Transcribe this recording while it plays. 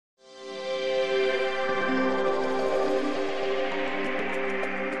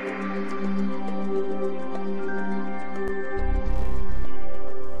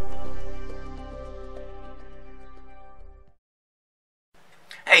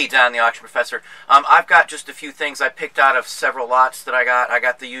Hey, Don, the Auction Professor. I've got just a few things I picked out of several lots that I got. I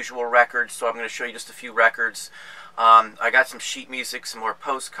got the usual records, so I'm going to show you just a few records. I got some sheet music, some more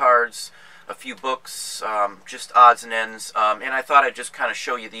postcards, a few books, just odds and ends, and I thought I'd just kind of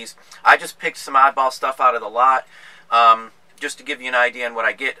show you these. I just picked some oddball stuff out of the lot, just to give you an idea on what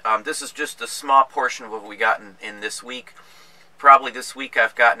I get. This is just a small portion of what we got in this week. Probably this week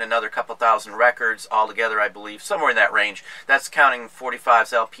I've gotten another couple thousand records altogether, I believe, somewhere in that range. That's counting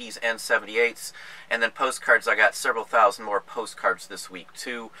 45s, LPs, and 78s. And then postcards, I got several thousand more postcards this week,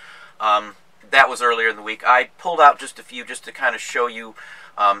 too. That was earlier in the week. I pulled out just a few just to kind of show you.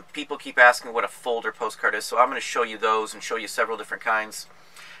 People keep asking what a folder postcard is, so I'm going to show you those and show you several different kinds.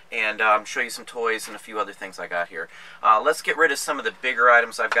 And show you some toys and a few other things I got here. Let's get rid of some of the bigger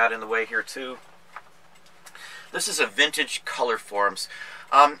items I've got in the way here, too. This is a vintage color forms.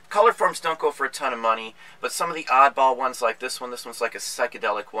 Color forms don't go for a ton of money, but some of the oddball ones like this one's like a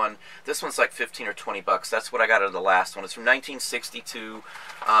psychedelic one. This one's like 15 or 20 bucks. That's what I got out of the last one. It's from 1962.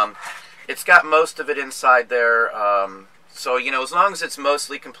 It's got most of it inside there. So, you know, as long as it's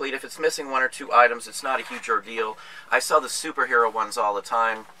mostly complete, if it's missing one or two items, it's not a huge ordeal. I sell the superhero ones all the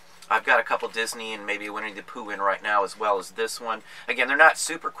time. I've got a couple Disney and maybe a Winnie the Pooh in right now, as well as this one. Again, they're not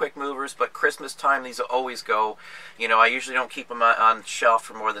super quick movers, but Christmas time, these will always go. You know, I usually don't keep them on the shelf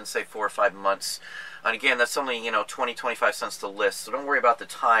for more than, say, 4 or 5 months. And again, that's only, you know, 20, 25 cents to list, so don't worry about the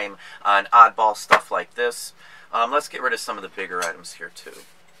time on oddball stuff like this. Let's get rid of some of the bigger items here, too.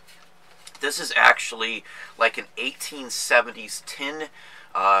 This is actually like an 1870s tin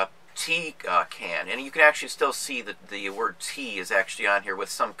tea can, and you can actually still see that the word tea is actually on here with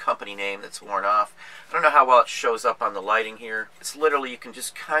some company name that's worn off. I don't know how well it shows up on the lighting here. It's literally, you can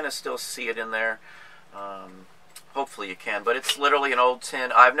just kind of still see it in there. Hopefully you can, but it's literally an old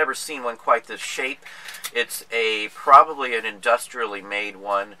tin. I've never seen one quite this shape. It's probably an industrially made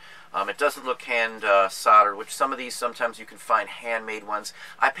one. It doesn't look hand soldered, which some of these, sometimes you can find handmade ones.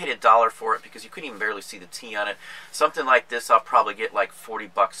 I paid $1 for it because you couldn't even barely see the T on it. Something like this I'll probably get like 40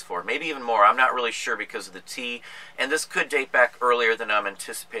 bucks for, maybe even more. I'm not really sure because of the T. And this could date back earlier than I'm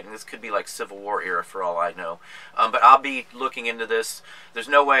anticipating. This could be like Civil War era for all I know. But I'll be looking into this. There's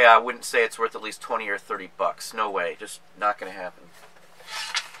no way I wouldn't say it's worth at least 20 or 30 bucks. No way. Just not going to happen.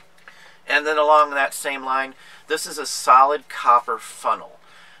 And then along that same line, this is a solid copper funnel.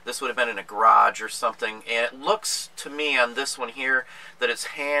 This would have been in a garage or something, and it looks to me on this one here that it's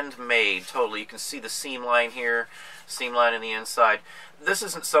handmade totally. You can see the seam line here, seam line in the inside. This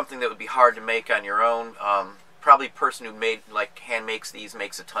isn't something that would be hard to make on your own. Probably a person who hand makes these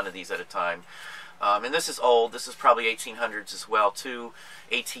makes a ton of these at a time. And this is old. This is probably 1800s as well, too,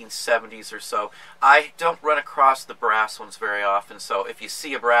 1870s or so. I don't run across the brass ones very often, so if you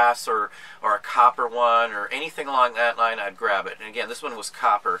see a brass or a copper one or anything along that line, I'd grab it. And again, this one was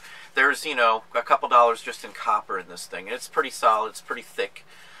copper. There's, you know, a couple dollars just in copper in this thing. And it's pretty solid. It's pretty thick.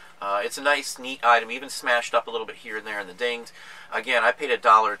 It's a nice, neat item, even smashed up a little bit here and there in the dinged. Again, I paid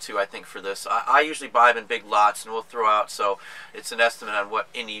 $1 or $2, I think, for this. I usually buy them in big lots, and we'll throw out, so it's an estimate on what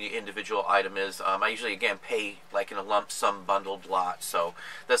any individual item is. I usually, again, pay like in a lump sum bundled lot, so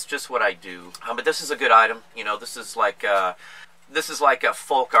that's just what I do. But this is a good item. You know, this is like a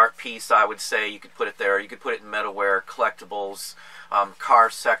folk art piece, I would say. You could put it there. You could put it in metalware, collectibles, car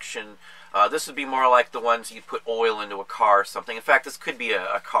section. This would be more like the ones you'd put oil into a car or something. In fact, this could be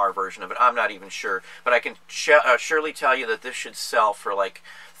a car version of it. I'm not even sure. But I can surely tell you that this should sell for like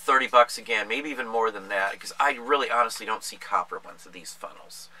 30 bucks again, maybe even more than that, because I really honestly don't see copper ones of these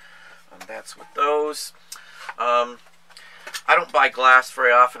funnels. That's with those. I don't buy glass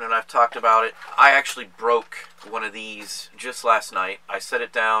very often, and I've talked about it. I actually broke one of these just last night. I set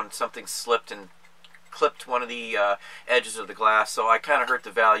it down, something slipped and clipped one of the edges of the glass, so I kind of hurt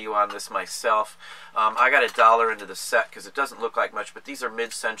the value on this myself. I got $1 into the set because it doesn't look like much, but these are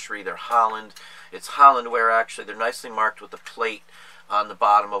mid-century. They're Holland. It's Holland ware, actually. They're nicely marked with the plate on the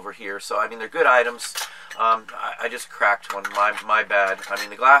bottom over here, so I mean, they're good items. I just cracked one. My bad. I mean,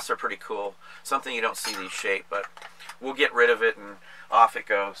 the glass are pretty cool. Something you don't see these shape, but we'll get rid of it and off it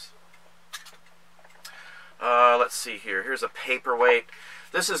goes. Let's see here. Here's a paperweight.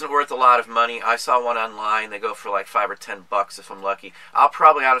 This isn't worth a lot of money. I saw one online. They go for like 5 or 10 bucks if I'm lucky. I'll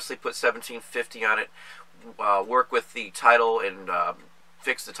probably honestly put $17.50 on it. Work with the title and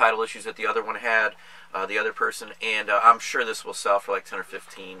fix the title issues that the other one had, the other person, and I'm sure this will sell for like 10 or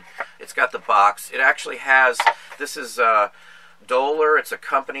 15. It's got the box. It actually has. This is Doler. It's a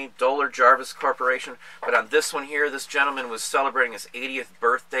company, Doler Jarvis Corporation. But on this one here, this gentleman was celebrating his 80th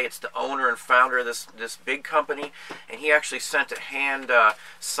birthday. It's the owner and founder of this big company, and he actually sent a hand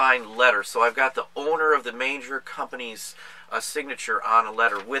signed letter. So I've got the owner of the major company's a signature on a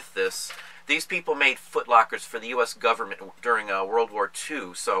letter with this. These people made footlockers for the U.S. government during World War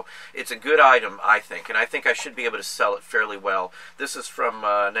II, so it's a good item, I think, and I think I should be able to sell it fairly well. This is from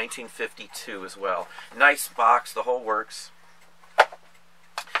 1952 as well. Nice box, the whole works.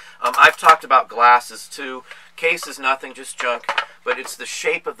 I've talked about glasses too. Case is nothing, just junk, but it's the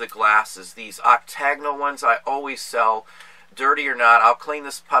shape of the glasses. These octagonal ones I always sell, dirty or not. I'll clean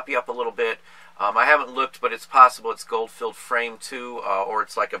this puppy up a little bit. I haven't looked, but it's possible it's gold-filled frame too, or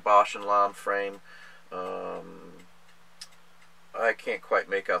it's like a Bosch and Lomb frame. I can't quite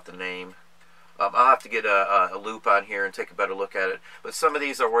make out the name. I'll have to get a Loope on here and take a better look at it. But some of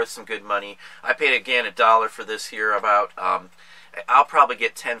these are worth some good money. I paid, again, $1 for this here. About I'll probably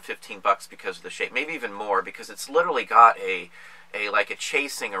get 10-15 bucks because of the shape, maybe even more, because it's literally got like a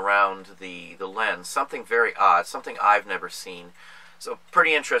chasing around the lens, something very odd, something I've never seen. So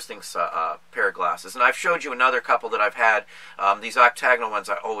pretty interesting pair of glasses. And I've showed you another couple that I've had. These octagonal ones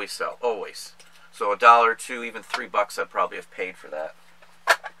I always sell, always. So $1, $2, even $3 I'd probably have paid for that.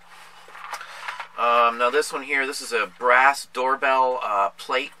 Now this one here, this is a brass doorbell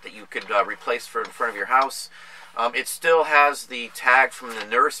plate that you could replace for in front of your house. It still has the tag from the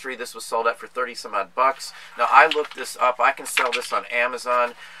nursery. This was sold at for 30-some odd bucks. Now I looked this up. I can sell this on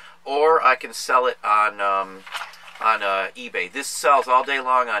Amazon, or I can sell it on eBay. This sells all day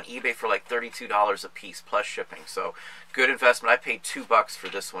long on eBay for like $32 a piece plus shipping. So good investment. I paid $2 for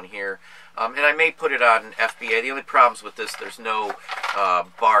this one here, and I may put it on FBA. The only problems with this, there's no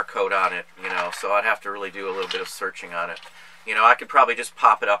barcode on it, you know. So I'd have to really do a little bit of searching on it. You know, I could probably just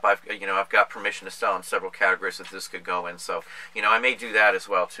pop it up. I've got permission to sell in several categories that this could go in. So, you know, I may do that as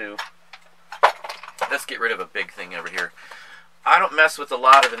well too. Let's get rid of a big thing over here. I don't mess with a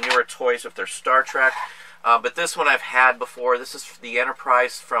lot of the newer toys if they're Star Trek, but this one I've had before. This is the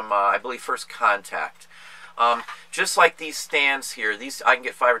Enterprise from, I believe, First Contact. Just like these stands here, these I can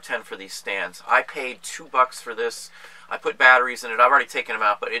get 5 or 10 for these stands. I paid $2 for this. I put batteries in it. I've already taken them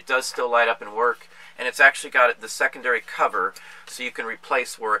out, but it does still light up and work. And it's actually got the secondary cover, so you can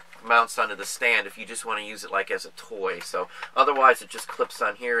replace where it mounts onto the stand if you just want to use it like as a toy. So otherwise, it just clips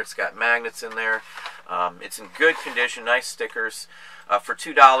on here. It's got magnets in there. It's in good condition, nice stickers. For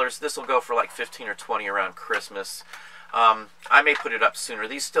 $2, this will go for like 15 or 20 around Christmas. I may put it up sooner.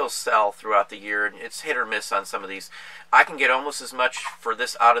 These still sell throughout the year, and it's hit or miss on some of these. I can get almost as much for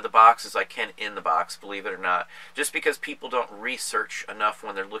this out of the box as I can in the box, believe it or not, just because people don't research enough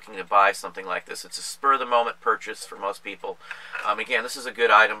when they're looking to buy something like this. It's a spur-of-the-moment purchase for most people. Again, this is a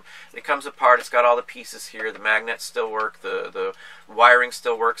good item. It comes apart. It's got all the pieces here. The magnets still work. The wiring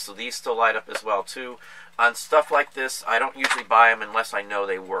still works, so these still light up as well, too. On stuff like this, I don't usually buy them unless I know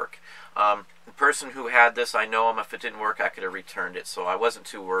they work. The person who had this, I know him. If it didn't work, I could have returned it, so I wasn't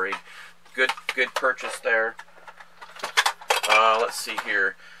too worried. Good purchase there. Let's see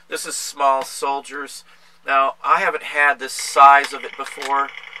here. This is Small Soldiers. Now, I haven't had this size of it before.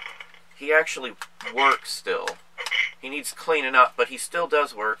 He actually works still. He needs cleaning up, but he still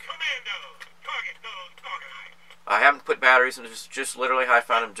does work. I haven't put batteries in, just literally I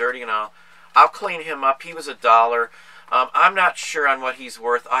found him dirty and all. I'll clean him up. He was $1. I'm not sure on what he's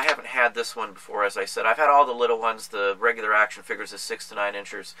worth. I haven't had this one before, as I said. I've had all the little ones, the regular action figures, the 6 to 9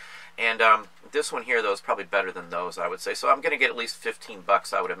 inchers. And this one here, though, is probably better than those, I would say. So I'm going to get at least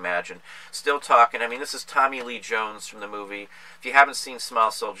 $15, I would imagine. Still talking. I mean, this is Tommy Lee Jones from the movie. If you haven't seen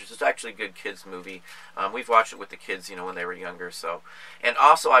Small Soldiers, it's actually a good kids movie. We've watched it with the kids, you know, when they were younger. So, and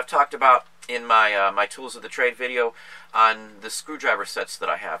also, I've talked about in my my Tools of the Trade video on the screwdriver sets that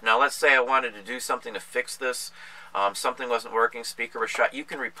I have. Now, let's say I wanted to do something to fix this. Something wasn't working, speaker was shot. You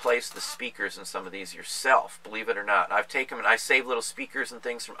can replace the speakers in some of these yourself, believe it or not. I've taken and I save little speakers and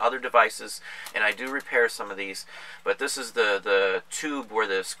things from other devices, and I do repair some of these. But this is the tube where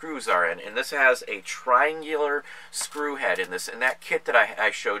the screws are in, and this has a triangular screw head in this. And that kit that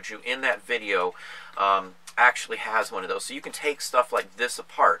I showed you in that video actually has one of those. So you can take stuff like this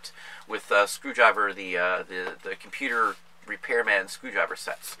apart with screwdriver, the computer repairman screwdriver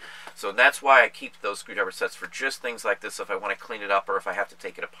sets. So that's why I keep those screwdriver sets for just things like this if I want to clean it up or if I have to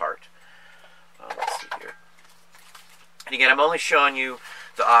take it apart. Let's see here. And again, I'm only showing you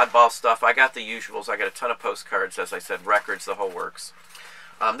the oddball stuff. I got the usuals. I got a ton of postcards, as I said, records, the whole works.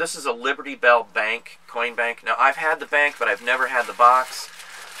 This is a Liberty Bell bank, coin bank. Now, I've had the bank, but I've never had the box.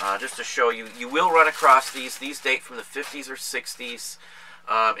 Just to show you, you will run across these. These date from the 50s or 60s.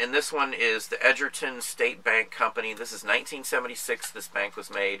 And this one is the Edgerton State Bank Company. This is 1976 this bank was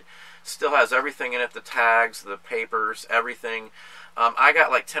made. Still has everything in it, the tags, the papers, everything. I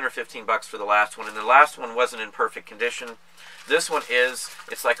got like 10 or 15 bucks for the last one, and the last one wasn't in perfect condition. This one is.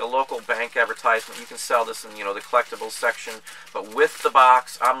 It's like a local bank advertisement. You can sell this in, the collectibles section, but with the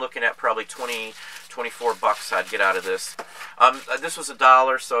box, I'm looking at probably 24 bucks I'd get out of this. This was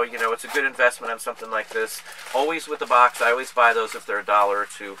 $1, so it's a good investment on something like this. Always with the box. I always buy those if they're $1 or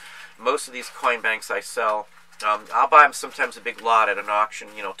 $2. Most of these coin banks I sell, I'll buy them sometimes a big lot at an auction.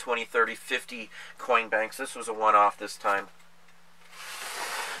 20, 30, 50 coin banks. This was a one-off this time.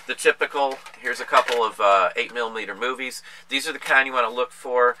 The typical, here's a couple of 8mm movies. These are the kind you want to look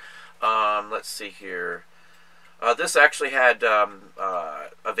for. Let's see here. This actually had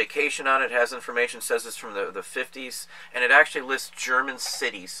a vacation on it. It has information, says it's from the 50s, and it actually lists German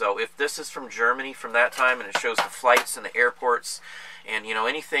cities. So if this is from Germany from that time, and it shows the flights and the airports, and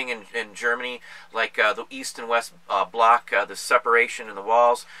anything in Germany, like the East and West block, the separation and the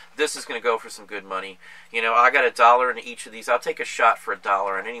walls, this is going to go for some good money. I got $1 in each of these. I'll take a shot for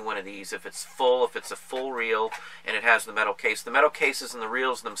 $1 on any one of these if it's full, if it's a full reel, and it has the metal case. The metal cases and the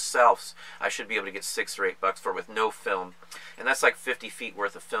reels themselves, I should be able to get $6 or $8 for with no film, and that's like 50 feet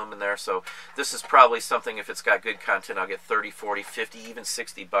worth of film in there. So this is probably something, if it's got good content, I'll get 30, 40, 50, even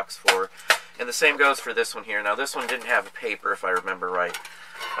 $60 for. And the same goes for this one here. Now this one didn't have a paper, if I remember right.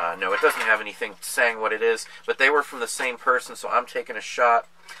 No, it doesn't have anything saying what it is, but they were from the same person, so I'm taking a shot.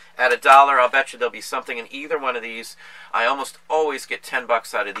 At $1, I'll bet you there'll be something in either one of these. I almost always get 10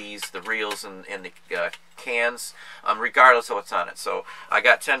 bucks out of these, the reels and the cans, regardless of what's on it. So I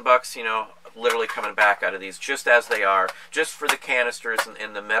got 10 bucks, literally coming back out of these just as they are, just for the canisters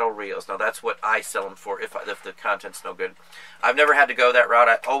and the metal reels. Now that's what I sell them for if the content's no good. I've never had to go that route.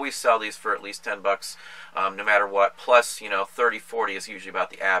 I always sell these for at least 10 bucks, no matter what. Plus, 30, 40 is usually about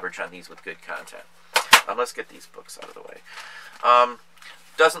the average on these with good content. Let's get these books out of the way.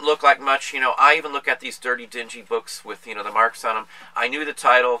 Doesn't look like much. I even look at these dirty, dingy books with, the marks on them. I knew the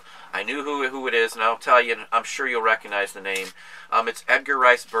title. I knew who it is, and I'll tell you, and I'm sure you'll recognize the name. It's Edgar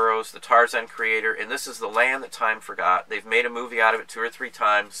Rice Burroughs, the Tarzan creator, and this is The Land That Time Forgot. They've made a movie out of it 2 or 3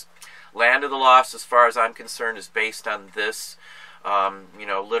 times. Land of the Lost, as far as I'm concerned, is based on this.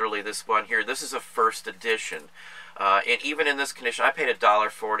 Literally this one here. This is a first edition. And even in this condition, I paid $1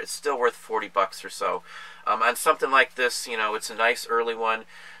 for it. It's still worth 40 bucks or so. On something like this, it's a nice early one.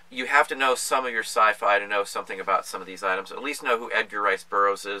 You have to know some of your sci-fi to know something about some of these items. At least know who Edgar Rice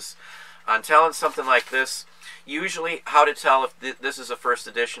Burroughs is. On telling something like this, usually how to tell if this is a first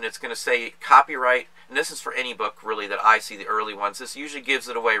edition, it's going to say copyright, and this is for any book really that I see, the early ones. This usually gives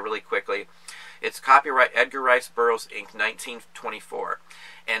it away really quickly. It's copyright Edgar Rice Burroughs, Inc., 1924.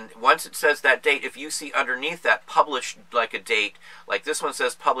 And once it says that date, if you see underneath that published, like a date, like this one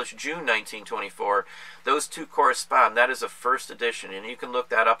says published June 1924, those two correspond. That is a first edition, and you can look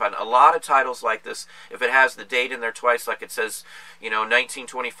that up on a lot of titles like this. If it has the date in there twice, like it says,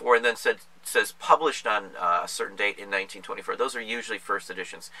 1924, and then says published on a certain date in 1924, those are usually first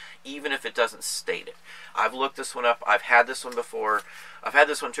editions, even if it doesn't state it. I've looked this one up. I've had this one before. I've had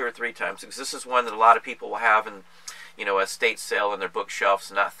this one 2 or 3 times, because this is one that a lot of people will have in a estate sale on their bookshelves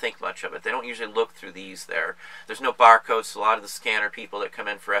and not think much of it. They don't usually look through these there. There's no barcodes, so a lot of the scanner people that come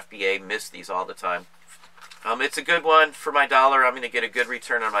in for FBA miss these all the time. It's a good one. For my $1, I'm going to get a good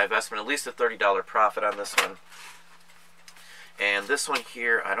return on my investment, at least a $30 profit on this one. And this one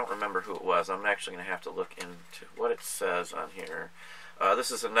here, I don't remember who it was. I'm actually going to have to look into what it says on here. This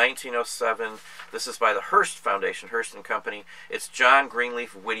is a 1907. This is by the Hearst Foundation, Hearst and Company. It's John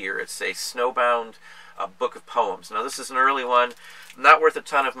Greenleaf Whittier. It's a snowbound book of poems. Now this is an early one, not worth a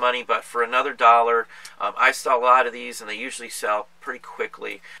ton of money, but for another $1, I sell a lot of these, and they usually sell pretty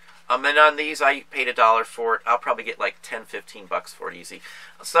quickly. And on these, I paid $1 for it. I'll probably get like 10, 15 bucks for it easy.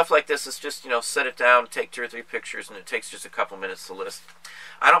 Stuff like this is just, set it down, take 2 or 3 pictures, and it takes just a couple minutes to list.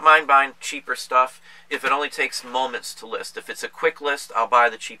 I don't mind buying cheaper stuff if it only takes moments to list. If it's a quick list, I'll buy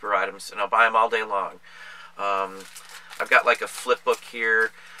the cheaper items, and I'll buy them all day long. I've got like a flip book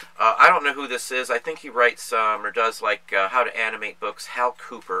here. I don't know who this is. I think he writes or does like how to animate books. Hal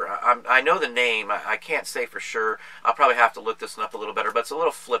Cooper. I know the name. I can't say for sure. I'll probably have to look this one up a little better. But it's a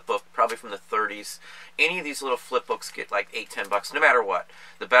little flip book, probably from the 30s. Any of these little flip books get like 8, 10 bucks, no matter what.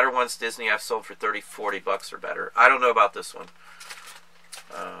 The better ones, Disney, I've sold for 30, 40 bucks or better. I don't know about this one.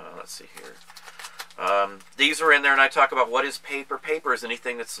 Let's see here. These are in there, and I talk about what is paper. Paper is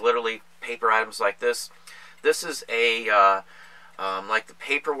anything that's literally paper items like this. This is a like the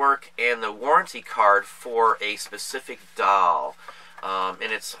paperwork and the warranty card for a specific doll.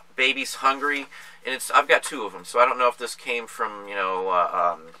 and it's Baby's Hungry, and I've got two of them, so I don't know if this came from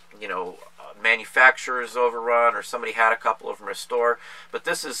manufacturer's overrun or somebody had a couple of them in a store, but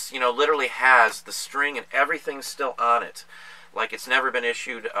this is literally has the string and everything still on it, like it's never been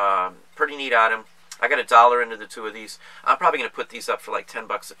issued. Pretty neat item. I got $1 into the two of these. I'm probably going to put these up for like 10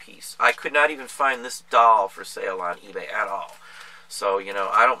 bucks a piece. I could not even find this doll for sale on eBay at all. So,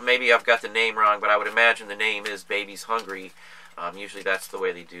 maybe I've got the name wrong, but I would imagine the name is Baby's Hungry. Usually that's the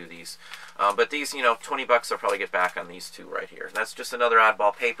way they do these. But these, 20 bucks I'll probably get back on these two right here. And that's just another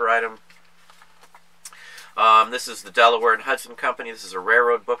oddball paper item. This is the Delaware and Hudson Company. This is a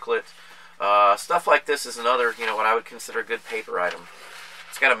railroad booklet. Stuff like this is another, what I would consider a good paper item.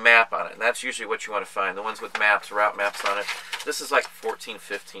 It's got a map on it, and that's usually what you want to find. The ones with maps, route maps on it. This is like 14,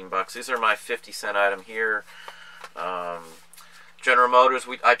 15 bucks. These are my 50-cent item here. General Motors.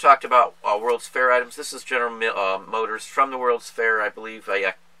 I talked about World's Fair items. This is General Motors from the World's Fair, I believe.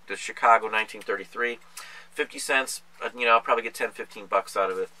 The Chicago 1933. 50 cents. I'll probably get 10, 15 bucks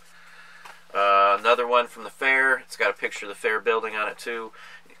out of it. Another one from the fair. It's got a picture of the fair building on it too.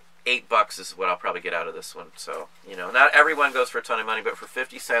 8 bucks is what I'll probably get out of this one. So, not everyone goes for a ton of money, but for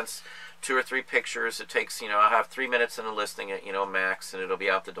 50 cents, 2 or 3 pictures, it takes, I'll have 3 minutes in the listing it, max, and it'll be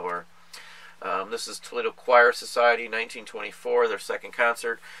out the door. This is Toledo Choir Society, 1924, their second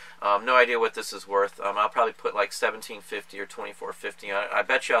concert. No idea what this is worth. I'll probably put like $17.50 or $24.50 on it. I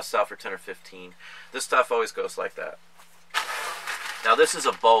bet you I'll sell for 10 or 15. This stuff always goes like that. Now this is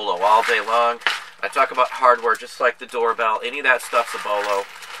a bolo all day long. I talk about hardware just like the doorbell. Any of that stuff's a bolo.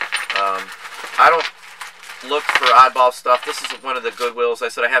 I don't look for oddball stuff. This is one of the Goodwills. I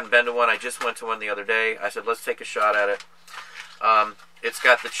said I hadn't been to one. I just went to one the other day. I said let's take a shot at it. It's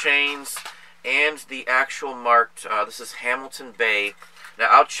got the chains and the actual marked. This is Hamilton Bay. Now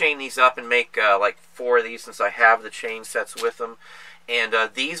I'll chain these up and make like 4 of these since I have the chain sets with them. And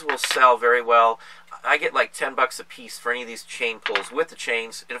these will sell very well. I get like 10 bucks a piece for any of these chain pulls with the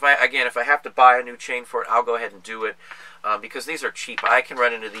chains. And if I have to buy a new chain for it, I'll go ahead and do it because these are cheap. I can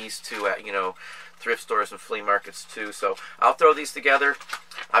run into these too at thrift stores and flea markets too. So I'll throw these together.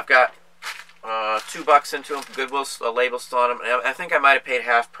 I've got 2 bucks into them. Goodwill's label still on them. I think I might have paid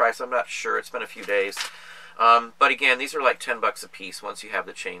half price. I'm not sure. It's been a few days. But again, these are like 10 bucks a piece once you have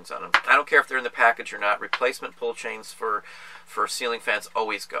the chains on them. I don't care if they're in the package or not. Replacement pull chains for ceiling fans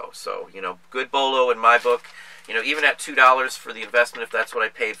always go. So, good bolo in my book. Even at $2 for the investment, if that's what I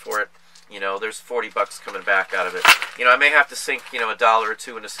paid for it, there's 40 bucks coming back out of it. I may have to sink, $1 or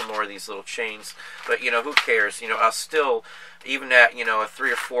 $2 into some more of these little chains. But, who cares? I'll still, even at, a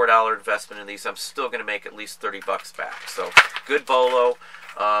 $3 or $4 investment in these, I'm still going to make at least 30 bucks back. So, good bolo.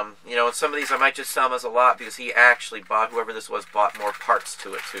 And some of these I might just sell them as a lot because he actually bought, whoever this was, bought more parts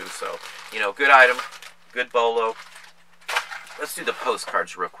to it too. So, good item, good bolo. Let's do the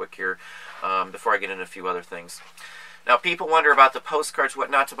postcards real quick here before I get into a few other things. Now, people wonder about the postcards, what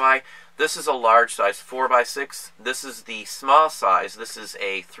not to buy. This is a large size, 4x6. This is the small size. This is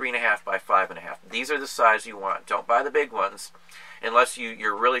a 3.5 by 5.5. These are the size you want. Don't buy the big ones unless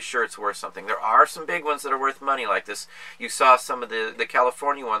you're really sure it's worth something. There are some big ones that are worth money like this. You saw some of the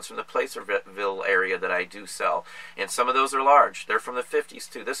California ones from the Placerville area that I do sell, and some of those are large. They're from the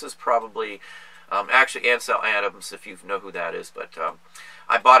 50s too. This is probably, actually Ansel Adams, if you know who that is, but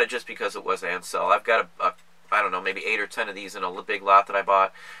I bought it just because it was Ansel. I've got I don't know, maybe 8 or 10 of these in a big lot that I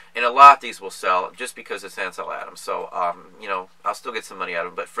bought. And a lot of these will sell just because it's Ansel Adams. So, I'll still get some money out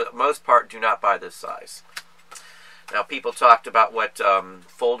of them. But for the most part, do not buy this size. Now, people talked about what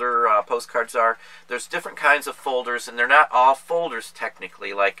folder postcards are. There's different kinds of folders, and they're not all folders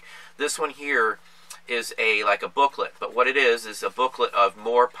technically. Like this one here is like a booklet. But what it is a booklet of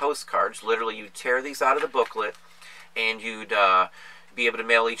more postcards. Literally, you tear these out of the booklet, and you'd be able to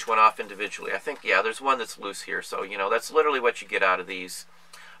mail each one off individually. I think, yeah, there's one that's loose here. So, that's literally what you get out of these.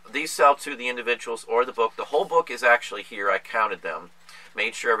 These sell to the individuals or the book. The whole book is actually here. I counted them.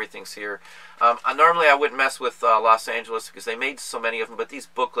 Made sure everything's here. Normally, I wouldn't mess with Los Angeles because they made so many of them, but these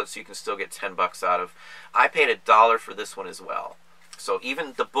booklets you can still get 10 bucks out of. I paid $1 for this one as well. So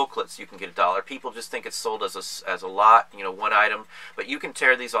even the booklets you can get $1. People just think it's sold as a lot, one item. But you can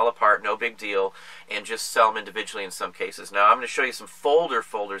tear these all apart, no big deal, and just sell them individually in some cases. Now I'm going to show you some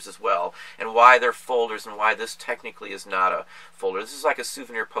folders as well, and why they're folders and why this technically is not a folder. This is like a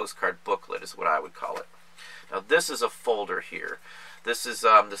souvenir postcard booklet is what I would call it. Now this is a folder here. This is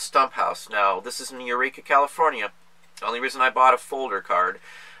the Stump House. Now this is in Eureka, California. The only reason I bought a folder card.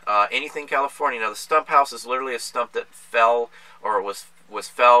 Anything California. Now the Stump House is literally a stump that fell or was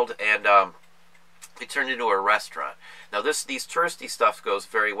felled and it turned into a restaurant. Now these touristy stuff goes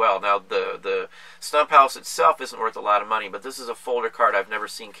very well. Now the stump house itself isn't worth a lot of money, but this is a folder card I've never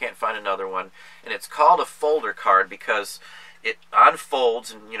seen, can't find another one. And it's called a folder card because it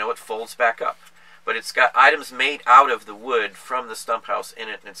unfolds and, you know, it folds back up. But it's got items made out of the wood from the stump house in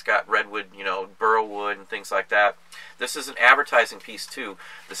it, and it's got redwood, you know, burl wood and things like that. This is an advertising piece too.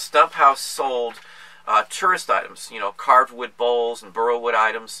 The stump house sold tourist items, you know, carved wood bowls and burl wood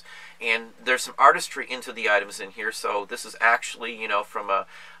items, and there's some artistry into the items in here, so this is actually, you know, from a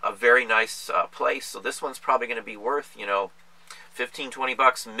very nice place. So this one's probably going to be worth, you know, 15, 20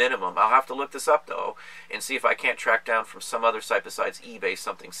 bucks minimum. I'll have to look this up though and see if I can't track down from some other site besides eBay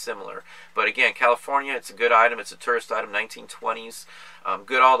something similar. But again, California, it's a good item. It's a tourist item, 1920s,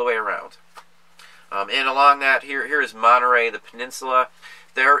 good all the way around. And along that, here is Monterey, the peninsula.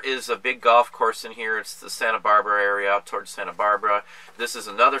 There is a big golf course in here. It's the Santa Barbara area, out towards Santa Barbara. This is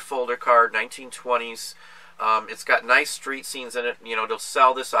another folder card, 1920s. It's got nice street scenes in it. You know, they'll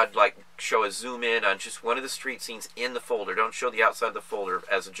sell this. I'd like show a zoom in on just one of the street scenes in the folder. Don't show the outside of the folder.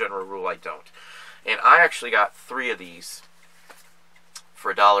 As a general rule, I don't. And I actually got 3 of these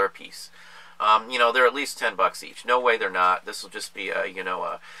for $1 a piece. You know, they're at least 10 bucks each. No way they're not. This will just be a, you know,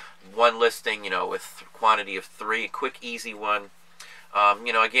 a one listing, you know, with quantity of 3, quick, easy one.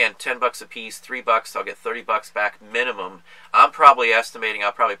 You know, again, 10 bucks a piece, 3 bucks, I'll get 30 bucks back minimum. I'm probably estimating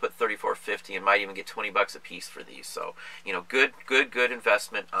I'll probably put $34.50 and might even get 20 bucks a piece for these. So, you know, good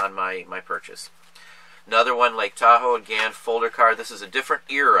investment on my purchase. Another one, Lake Tahoe, again, folder card. This is a different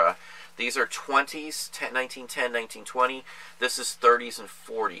era. These are 20s, 1910, 1920. This is 30s and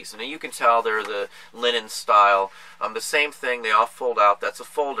 40s. And you can tell they're the linen style. The same thing, they all fold out. That's a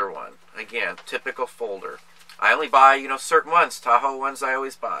folder one. Again, typical folder. I only buy, you know, certain ones. Tahoe ones I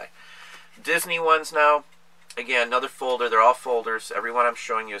always buy. Disney ones now, again, another folder. They're all folders. Every one I'm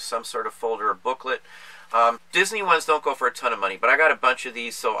showing you is some sort of folder or booklet. Disney ones don't go for a ton of money, but I got a bunch of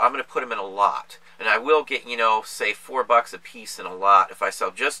these, so I'm going to put them in a lot. And I will get, you know, say $4 a piece in a lot if I sell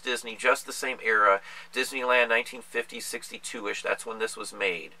just Disney, just the same era. Disneyland, 1950s, 62-ish. That's when this was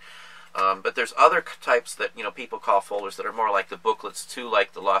made. But there's other types that, you know, people call folders that are more like the booklets too,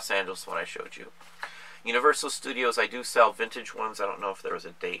 like the Los Angeles one I showed you. Universal Studios, I do sell vintage ones. I don't know if there was a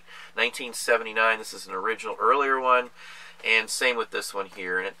date. 1979, this is an original, earlier one. And same with this one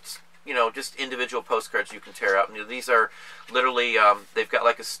here. And it's, you know, just individual postcards you can tear out. And these are literally, they've got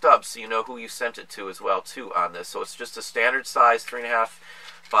like a stub, so you know who you sent it to as well, too, on this. So it's just a standard size 3.5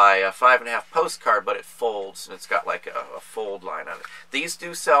 by 5.5 postcard, but it folds, and it's got like a fold line on it. These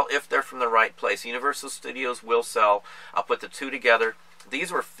do sell if they're from the right place. Universal Studios will sell. I'll put the two together.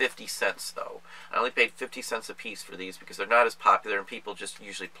 These were 50 cents, though. I only paid 50 cents a piece for these because they're not as popular, and people just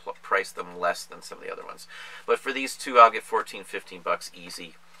usually price them less than some of the other ones. But for these two, I'll get 14, 15 bucks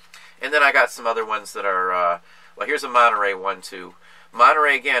easy. And then I got some other ones that are, well, here's a Monterey one, too.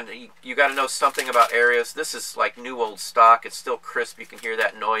 Monterey, again, you got to know something about areas. This is like new old stock. It's still crisp. You can hear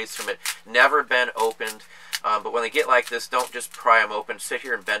that noise from it. Never been opened. But when they get like this, don't just pry them open. Sit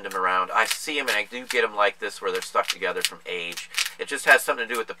here and bend them around. I see them, and I do get them like this where they're stuck together from age. It just has something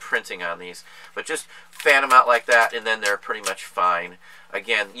to do with the printing on these. But just fan them out like that, and then they're pretty much fine.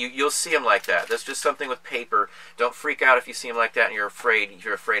 Again, you'll see them like that. That's just something with paper. Don't freak out if you see them like that and you're afraid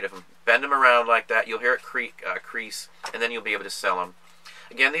of them. Bend them around like that. You'll hear it crease, and then you'll be able to sell them.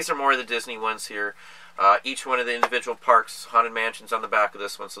 Again, these are more of the Disney ones here. Each one of the individual parks, Haunted Mansion's on the back of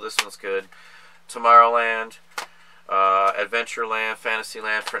this one, so this one's good. Tomorrowland, Adventureland,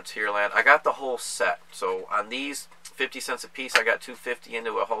 Fantasyland, Frontierland. I got the whole set. So on these, 50 cents a piece, I got $2.50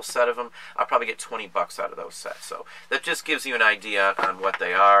 into a whole set of them. I'll probably get 20 bucks out of those sets. So that just gives you an idea on what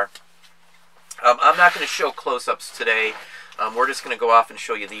they are. I'm not going to show close-ups today. We're just going to go off and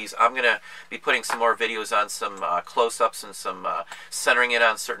show you these. I'm going to be putting some more videos on some close-ups and some centering in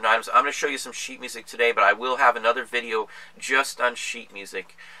on certain items. I'm going to show you some sheet music today, but I will have another video just on sheet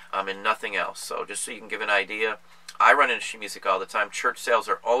music and nothing else. So just so you can give an idea, I run into sheet music all the time. Church sales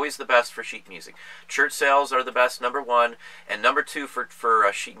are always the best for sheet music. Church sales are the best, number one. And number two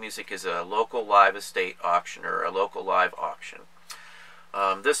for sheet music is a local live estate auction or a local live auction.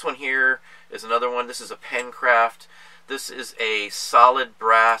 This one here is another one. This is a Pencraft. This is a solid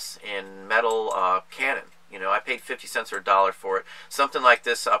brass and metal cannon. You know, I paid 50 cents or $1 for it. Something like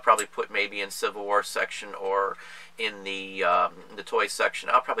this I'll probably put maybe in Civil War section or in the toy section.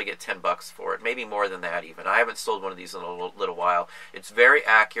 I'll probably get 10 bucks for it. Maybe more than that even. I haven't sold one of these in a little while. It's very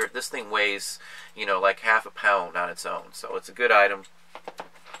accurate. This thing weighs, you know, like half a pound on its own. So it's a good item.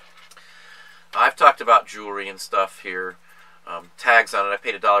 I've talked about jewelry and stuff here. Tags on it. I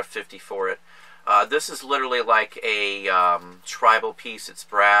paid $1.50 for it. This is literally like a tribal piece. It's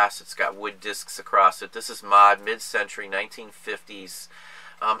brass. It's got wood discs across it. This is mod, mid-century, 1950s.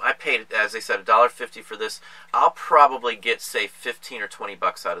 I paid, as I said, $1.50 for this. I'll probably get, say, 15 or 20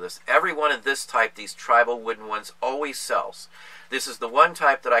 bucks out of this. Every one of this type, these tribal wooden ones, always sells. This is the one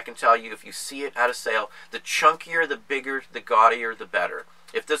type that I can tell you, if you see it at a sale, the chunkier, the bigger, the gaudier, the better.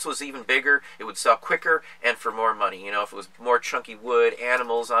 If this was even bigger, it would sell quicker and for more money. You know, if it was more chunky wood,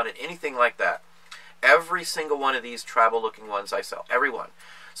 animals on it, anything like that. Every single one of these tribal-looking ones I sell. Every one.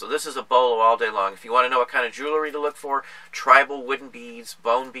 So this is a bolo all day long. If you want to know what kind of jewelry to look for, tribal wooden beads,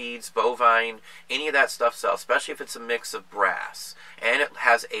 bovine, any of that stuff sells, especially if it's a mix of brass. And it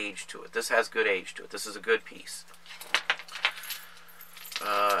has age to it. This has good age to it. This is a good piece.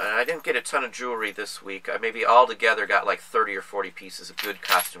 And I didn't get a ton of jewelry this week. I maybe altogether got like 30 or 40 pieces of good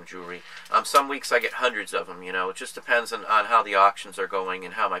costume jewelry. Some weeks I get hundreds of them, you know. It just depends on how the auctions are going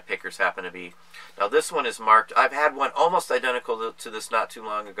and how my pickers happen to be. Now this one is marked. I've had one almost identical to this not too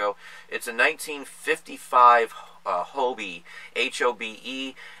long ago. It's a 1955 Hobie,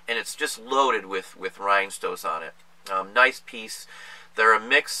 H-O-B-E, and it's just loaded with rhinestones on it. Nice piece. They're a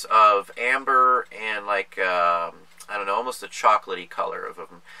mix of amber and like... I don't know, almost a chocolatey color of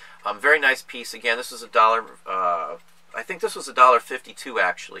them. Very nice piece. Again, this was I think this was $1.52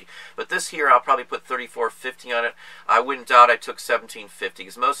 actually. But this here, I'll probably put $34.50 on it. I wouldn't doubt I took $17.50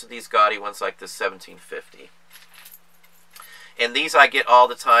 because most of these gaudy ones like this $17.50. And these I get all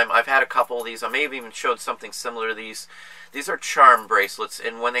the time. I've had a couple of these. I may have even showed something similar to these. These are charm bracelets,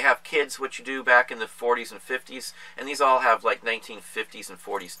 and when they have kids, what you do back in the 40s and 50s, and these all have like 1950s and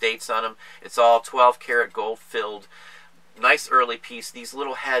 40s dates on them. It's all 12-karat gold filled. Nice early piece. These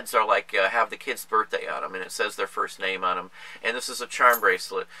little heads are like have the kid's birthday on them, and it says their first name on them. And this is a charm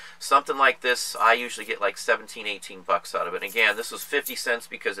bracelet. Something like this, I usually get like 17, 18 bucks out of it. And again, this was 50 cents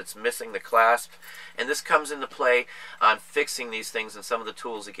because it's missing the clasp. And this comes into play on fixing these things and some of the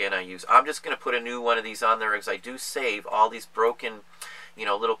tools, again, I use. I'm just going to put a new one of these on there because I do save all these broken, you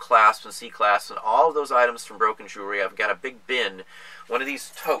know, little clasps and C-clasps and all of those items from broken jewelry. I've got a big bin. One of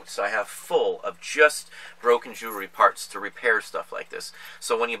these totes I have full of just broken jewelry parts to repair stuff like this.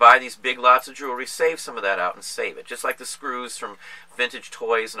 So when you buy these big lots of jewelry, save some of that out and save it. Just like the screws from vintage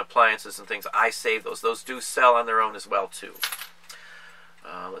toys and appliances and things, I save those. Those do sell on their own as well too.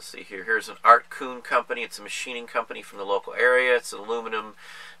 Let's see here. Here's an Art Kuhn company. It's a machining company from the local area. It's an aluminum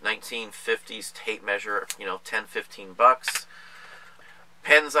 1950s tape measure, you know, 10, 15 bucks.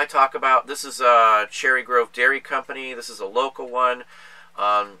 Pens I talk about. This is a Cherry Grove Dairy Company. This is a local one.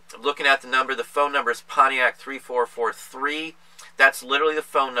 Looking at the number, the phone number is Pontiac 3443. That's literally the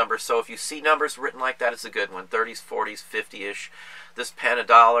phone number. So if you see numbers written like that, it's a good one. 30s, 40s, 50-ish. This pen,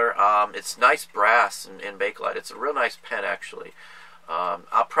 $1. It's nice brass and bakelite. It's a real nice pen, actually.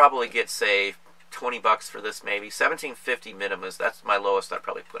 I'll probably get, say, 20 bucks for this, maybe. $17.50 minimum. That's my lowest I'd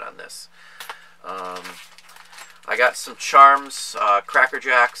probably put on this. I got some charms, Cracker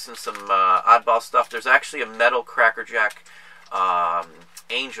Jacks, and some oddball stuff. There's actually a metal Cracker Jack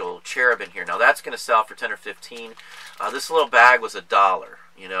angel cherub in here. Now that's going to sell for 10 or 15. This little bag was $1,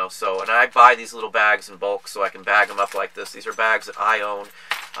 you know. So, and I buy these little bags in bulk so I can bag them up like this. These are bags that I own.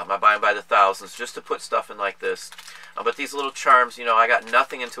 I buy them by the thousands just to put stuff in like this. But these little charms, you know, I got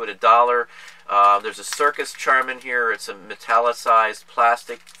nothing into it. $1. There's a circus charm in here. It's a metallicized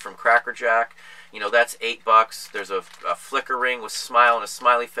plastic from Cracker Jack. You know, that's $8. There's a flicker ring with smile and a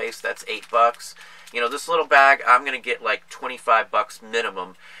smiley face. That's $8. You know, this little bag, I'm going to get like 25 bucks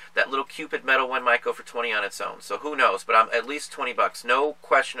minimum. That little Cupid metal one might go for 20 on its own. So who knows? But I'm at least 20 bucks. No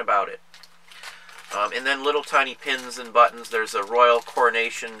question about it. And then little tiny pins and buttons. There's a Royal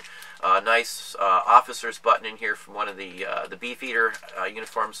Coronation, nice officer's button in here from one of the Beefeater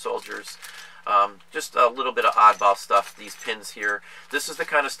uniformed soldiers. Just a little bit of oddball stuff, these pins here. This is the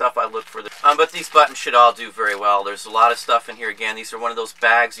kind of stuff I look for. But these buttons should all do very well. There's a lot of stuff in here. Again, these are one of those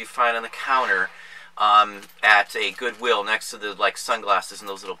bags you find on the counter at a Goodwill next to the like sunglasses in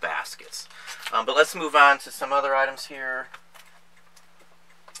those little baskets. But let's move on to some other items here.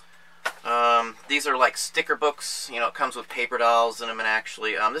 These are like sticker books. You know, it comes with paper dolls in them, and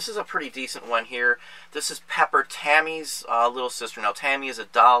actually, this is a pretty decent one here. This is Pepper, Tammy's little sister. Now, Tammy is a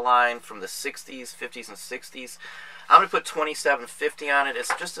doll line from the 60s, 50s, and 60s. I'm going to put $27.50 on it.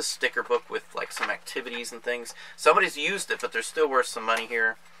 It's just a sticker book with like some activities and things. Somebody's used it, but they're still worth some money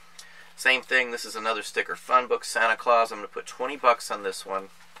here. Same thing. This is another sticker fun book, Santa Claus. I'm going to put 20 bucks on this one.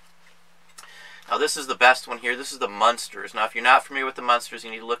 Now this is the best one here. This is the Munsters. Now if you're not familiar with the Munsters,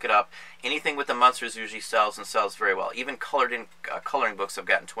 you need to look it up. Anything with the Munsters usually sells and sells very well. Even colored-in coloring books I've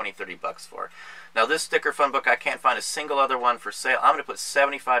gotten 20, 30 bucks for. Now this sticker fun book, I can't find a single other one for sale. I'm going to put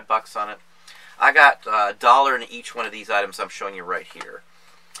 75 bucks on it. I got $1 in each one of these items I'm showing you right here.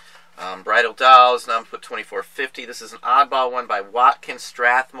 Bridal Dolls, now I'm going to put $24.50. This is an oddball one by Watkins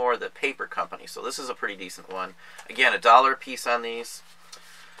Strathmore, the paper company. So this is a pretty decent one. Again, $1 a piece on these.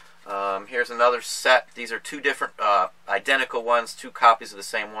 Here's another set. These are two different identical ones, two copies of the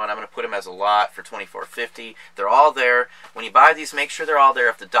same one. I'm going to put them as a lot for $24.50. They're all there. When you buy these, make sure they're all there.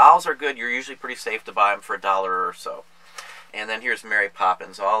 If the dolls are good, you're usually pretty safe to buy them for $1 or so. And then here's Mary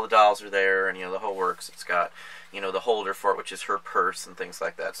Poppins. All the dolls are there, and the whole works. It's got the holder for it, which is her purse and things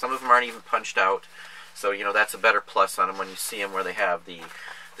like that. Some of them aren't even punched out, so that's a better plus on them when you see them where they have the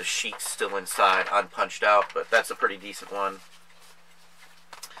sheets still inside, unpunched out. But that's a pretty decent one.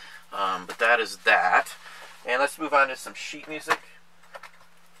 But that is that. And let's move on to some sheet music.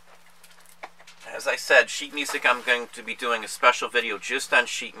 As I said, sheet music, I'm going to be doing a special video just on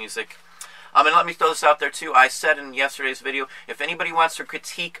sheet music. And let me throw this out there too. I said in yesterday's video, if anybody wants a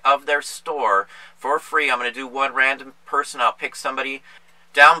critique of their store for free, I'm going to do one random person. I'll pick somebody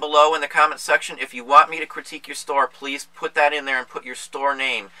down below in the comment section. If you want me to critique your store, please put that in there and put your store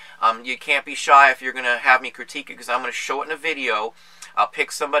name. You can't be shy if you're going to have me critique it, because I'm going to show it in a video. I'll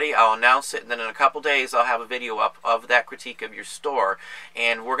pick somebody, I'll announce it, and then in a couple days I'll have a video up of that critique of your store,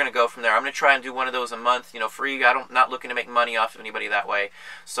 and we're going to go from there. I'm going to try and do one of those a month, free. I'm not looking to make money off of anybody that way.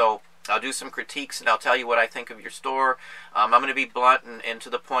 So I'll do some critiques, and I'll tell you what I think of your store. I'm going to be blunt and to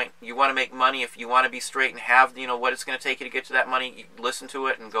the point. You want to make money. If you want to be straight and have what it's going to take you to get to that money, you listen to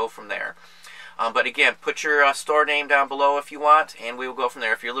it and go from there. But again, put your store name down below if you want, and we will go from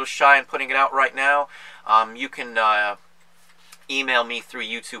there. If you're a little shy in putting it out right now, you can email me through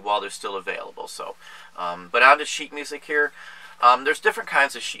YouTube while they're still available. So, but on to sheet music here. There's different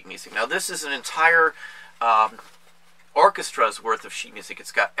kinds of sheet music. Now, this is an entire orchestra's worth of sheet music.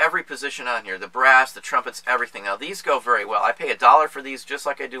 It's got every position on here, the brass, the trumpets, everything. Now, these go very well. I pay $1 for these just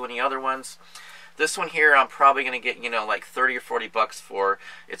like I do any other ones. This one here, I'm probably going to get, like 30 or 40 bucks for.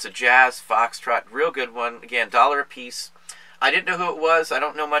 It's a jazz foxtrot, real good one. Again, $1 a piece. I didn't know who it was. I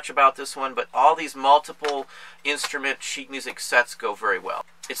don't know much about this one, but all these multiple instrument sheet music sets go very well.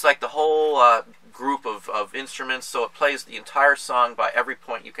 It's like the whole group of instruments, so it plays the entire song by every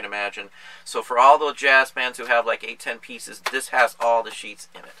point you can imagine. So for all the jazz bands who have like 8-10 pieces, this has all the sheets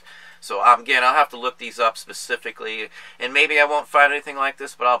in it. So again, I'll have to look these up specifically, and maybe I won't find anything like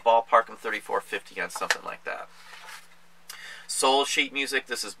this, but I'll ballpark them $34.50 on something like that. Soul sheet music,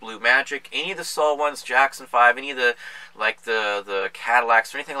 this is Blue Magic. Any of the soul ones, Jackson 5, any of the the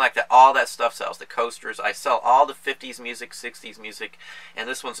Cadillacs or anything like that, all that stuff sells. The coasters, I sell all the 50s music, 60s music, and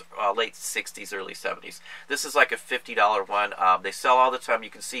this one's late 60s, early 70s. This is like a $50 one. They sell all the time. You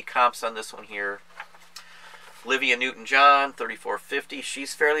can see comps on this one here. Olivia Newton-John, $34.50.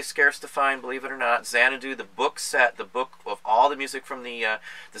 She's fairly scarce to find, believe it or not. Xanadu, the book set, the book of all the music from the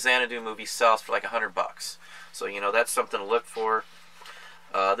Xanadu movie sells for like $100. So, that's something to look for.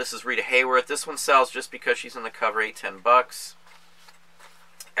 This is Rita Hayworth. This one sells just because she's on the cover, $8-10.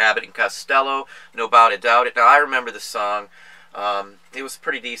 Abbott and Costello, No About It, Doubt It. Now, I remember this song. It was a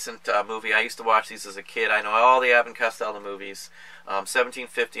pretty decent movie. I used to watch these as a kid. I know all the Abbott and Costello movies.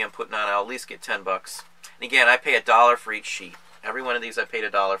 $17.50 I'm putting on. I'll at least get $10. And again, I pay $1 for each sheet. Every one of these I paid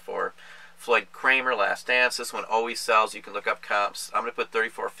 $1 for. Floyd Kramer, Last Dance. This one always sells. You can look up comps. I'm going to put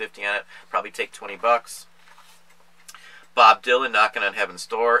 $34.50 on it. Probably take $20. Bob Dylan, Knocking on Heaven's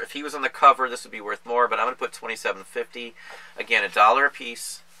Door. If he was on the cover, this would be worth more, but I'm going to put $27.50. Again, $1 a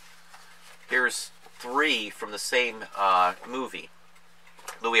piece. Here's 3 from the same movie.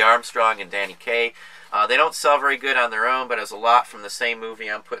 Louis Armstrong and Danny Kaye. They don't sell very good on their own, but as a lot from the same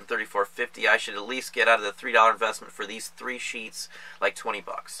movie, I'm putting $34.50. I should at least get out of the $3 investment for these 3 sheets like $20.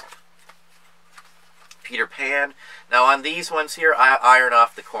 Peter Pan. Now on these ones here, I iron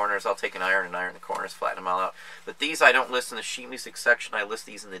off the corners. I'll take an iron and iron the corners, flatten them all out. But these I don't list in the sheet music section. I list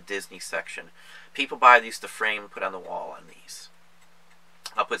these in the Disney section. People buy these to frame and put on the wall on these.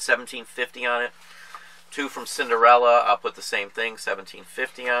 I'll put $17.50 on it. 2 from Cinderella. I'll put the same thing,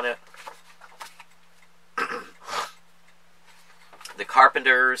 $17.50 on it. The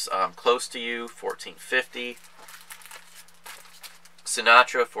Carpenters, Close to You, $14.50.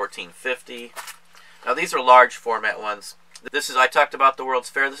 Sinatra, $14.50. Now these are large format ones. This is, I talked about the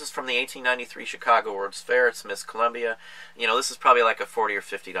World's Fair. This is from the 1893 Chicago World's Fair. It's Miss Columbia. This is probably like a $40 or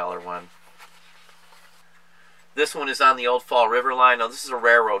 $50 one. This one is on the Old Fall River line. Now this is a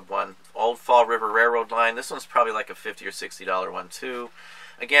railroad one. Old Fall River Railroad line. This one's probably like a $50 or $60 one too.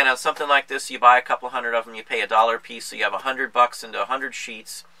 Again, on something like this, you buy a couple hundred of them, you pay $1 a piece, so you have $100 into 100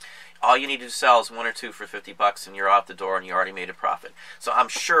 sheets. All you need to sell is 1 or 2 for $50, and you're out the door, and you already made a profit. So I'm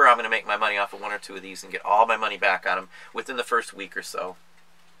sure I'm going to make my money off of 1 or 2 of these and get all my money back on them within the first week or so.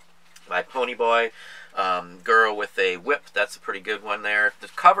 by Ponyboy. Girl with a Whip, that's a pretty good one there. The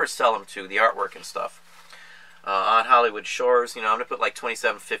covers sell them too, the artwork and stuff. On Hollywood Shores, you know, I'm going to put like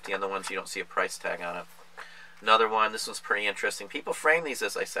 $27.50 on the ones you don't see a price tag on it. Another one, this one's pretty interesting. People frame these,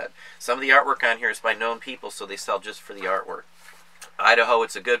 as I said. Some of the artwork on here is by known people, so they sell just for the artwork. Idaho,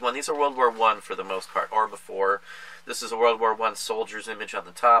 it's a good one. These are World War I for the most part, or before. This is a World War I soldier's image on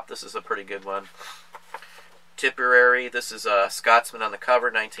the top. This is a pretty good one. Tipperary, this is a Scotsman on the cover,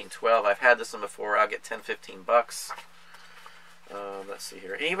 1912. I've had this one before. I'll get $10-15. Let's see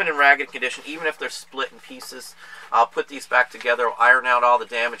here. Even in ragged condition, even if they're split in pieces, I'll put these back together. I'll iron out all the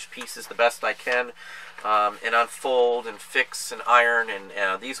damaged pieces the best I can, and unfold and fix and iron.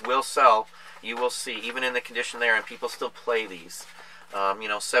 And these will sell. You will see, even in the condition they're in, people still play these. You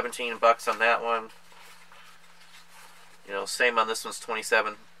know, $17 on that one. You know, same on this one's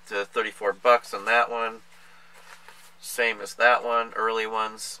 $27 to $34 on that one. Same as that one. Early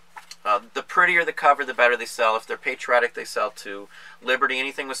ones. The prettier the cover, the better they sell. If they're patriotic, they sell too. Liberty,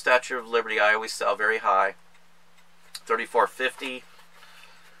 anything with Statue of Liberty, I always sell very high. $34.50.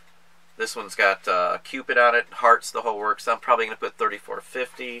 This one's got Cupid on it, hearts, the whole works. I'm probably going to put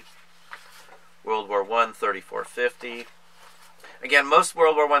 $34.50. World War I, $34.50. Again, most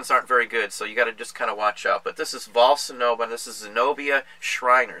World War I's aren't very good, so you got to just kind of watch out. But this is Valsenova, and this is Zenobia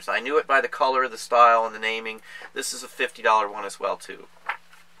Shriners. I knew it by the color, the style, and the naming. This is a $50 one as well too.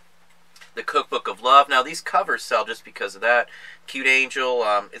 The Cookbook of Love. Now these covers sell just because of that. Cute Angel.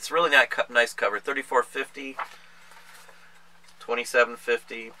 It's really not nice cover. $34.50.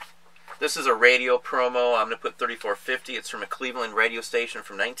 $27.50. This is a radio promo. I'm going to put $34.50. It's from a Cleveland radio station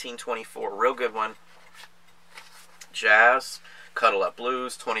from 1924. Real good one. Jazz. Cuddle Up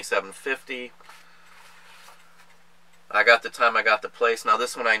Blues. $27.50. I Got the Time, I Got the Place. Now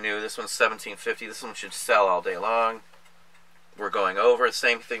this one I knew. This one's $17.50. This one should sell all day long. We're Going Over. The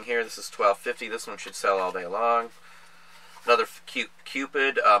same thing here. This is $12.50. This one should sell all day long. Another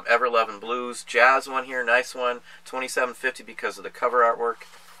Cupid, Ever Lovin' Blues. Jazz one here. Nice one. $27.50 because of the cover artwork.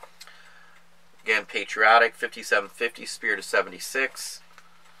 Again, patriotic. $57.50. Spirit of 76.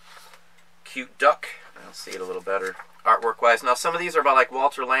 Cute Duck. I'll see it a little better artwork-wise. Now, some of these are by like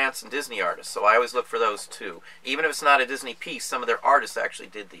Walter Lantz and Disney artists, so I always look for those too. Even if it's not a Disney piece, some of their artists actually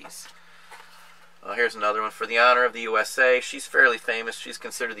did these. Here's another one for the honor of the USA. She's fairly famous. She's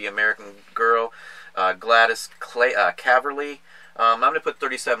considered the American girl. Gladys Caverly. I'm going to put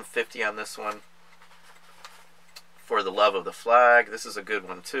 $37.50 on this one. For the Love of the Flag. This is a good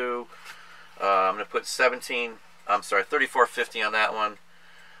one too. I'm going to put $34.50 on that one.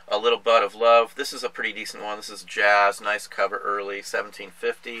 A Little Bud of Love. This is a pretty decent one. This is Jazz. Nice cover early.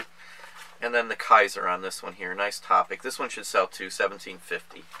 $17.50. And then the Kaiser on this one here. Nice topic. This one should sell too.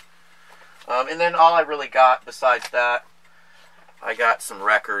 $17.50. And then all I really got besides that, I got some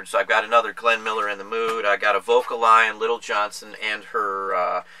records. I've got another Glenn Miller in the Mood. I got a Vocal Lion, Little Johnson, and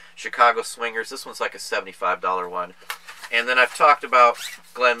her Chicago Swingers. This one's like a $75 one. And then I've talked about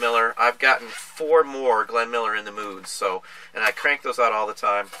Glenn Miller. I've gotten 4 more Glenn Miller in the Moods. So, and I crank those out all the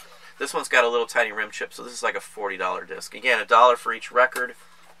time. This one's got a little tiny rim chip, so this is like a $40 disc. Again, $1 for each record.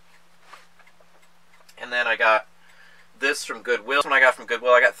 And then I got this from Goodwill. This one I got from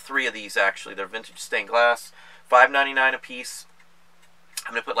Goodwill. I got 3 of these actually. They're vintage stained glass. $5.99 a piece.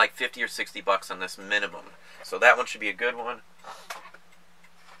 I'm going to put like $50 or $60 on this minimum. So that one should be a good one.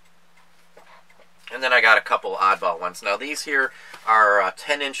 And then I got a couple oddball ones. Now these here are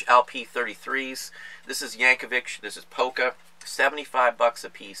 10-inch LP 33s. This is Yankovic. This is Polka. $75 a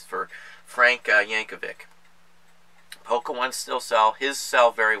piece for Frank Yankovic. Polka ones still sell. His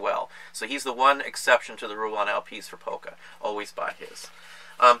sell very well. So he's the one exception to the rule on LPs for Polka. Always buy his.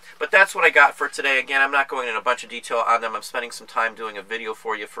 But that's what I got for today. Again, I'm not going into a bunch of detail on them. I'm spending some time doing a video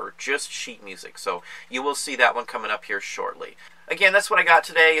for you for just sheet music. So you will see that one coming up here shortly. Again, that's what I got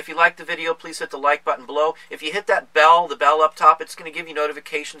today. If you liked the video, please hit the like button below. If you hit that bell, the bell up top, it's going to give you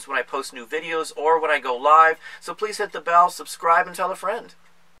notifications when I post new videos or when I go live. So please hit the bell, subscribe, and tell a friend.